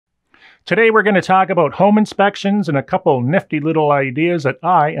Today we're going to talk about home inspections and a couple nifty little ideas that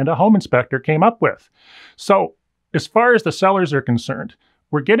I and a home inspector came up with. So, as far as the sellers are concerned,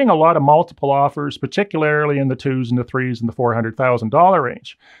 we're getting a lot of multiple offers, particularly in the 2s and the 3s and the $400,000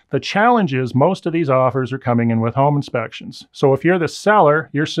 range. The challenge is most of these offers are coming in with home inspections. So if you're the seller,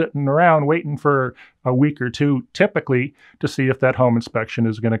 you're sitting around waiting for a week or two typically to see if that home inspection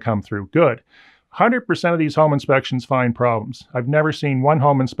is going to come through good. 100% of these home inspections find problems. I've never seen one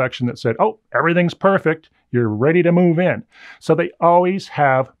home inspection that said, oh, everything's perfect, you're ready to move in. So they always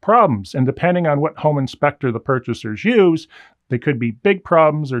have problems. And depending on what home inspector the purchasers use, they could be big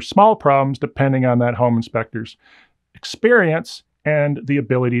problems or small problems depending on that home inspector's experience and the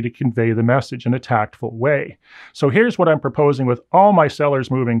ability to convey the message in a tactful way. So here's what I'm proposing with all my sellers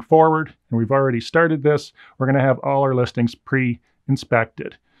moving forward. And we've already started this. We're going to have all our listings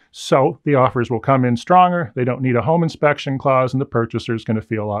pre-inspected. So the offers will come in stronger. They don't need a home inspection clause, and the purchaser is going to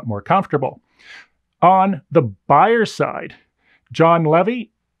feel a lot more comfortable. On the buyer side, John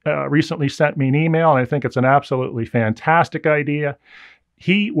Levy recently sent me an email, and I think it's an absolutely fantastic idea.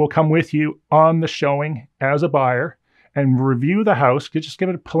 He will come with you on the showing as a buyer and review the house. Just give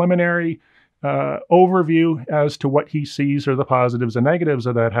it a preliminary overview as to what he sees are the positives and negatives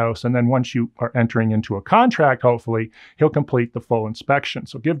of that house. And then once you are entering into a contract, hopefully, he'll complete the full inspection.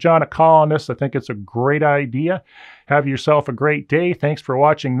 So give John a call on this. I think it's a great idea. Have yourself a great day. Thanks for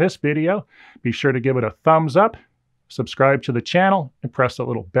watching this video. Be sure to give it a thumbs up, subscribe to the channel, and press the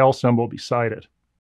little bell symbol beside it.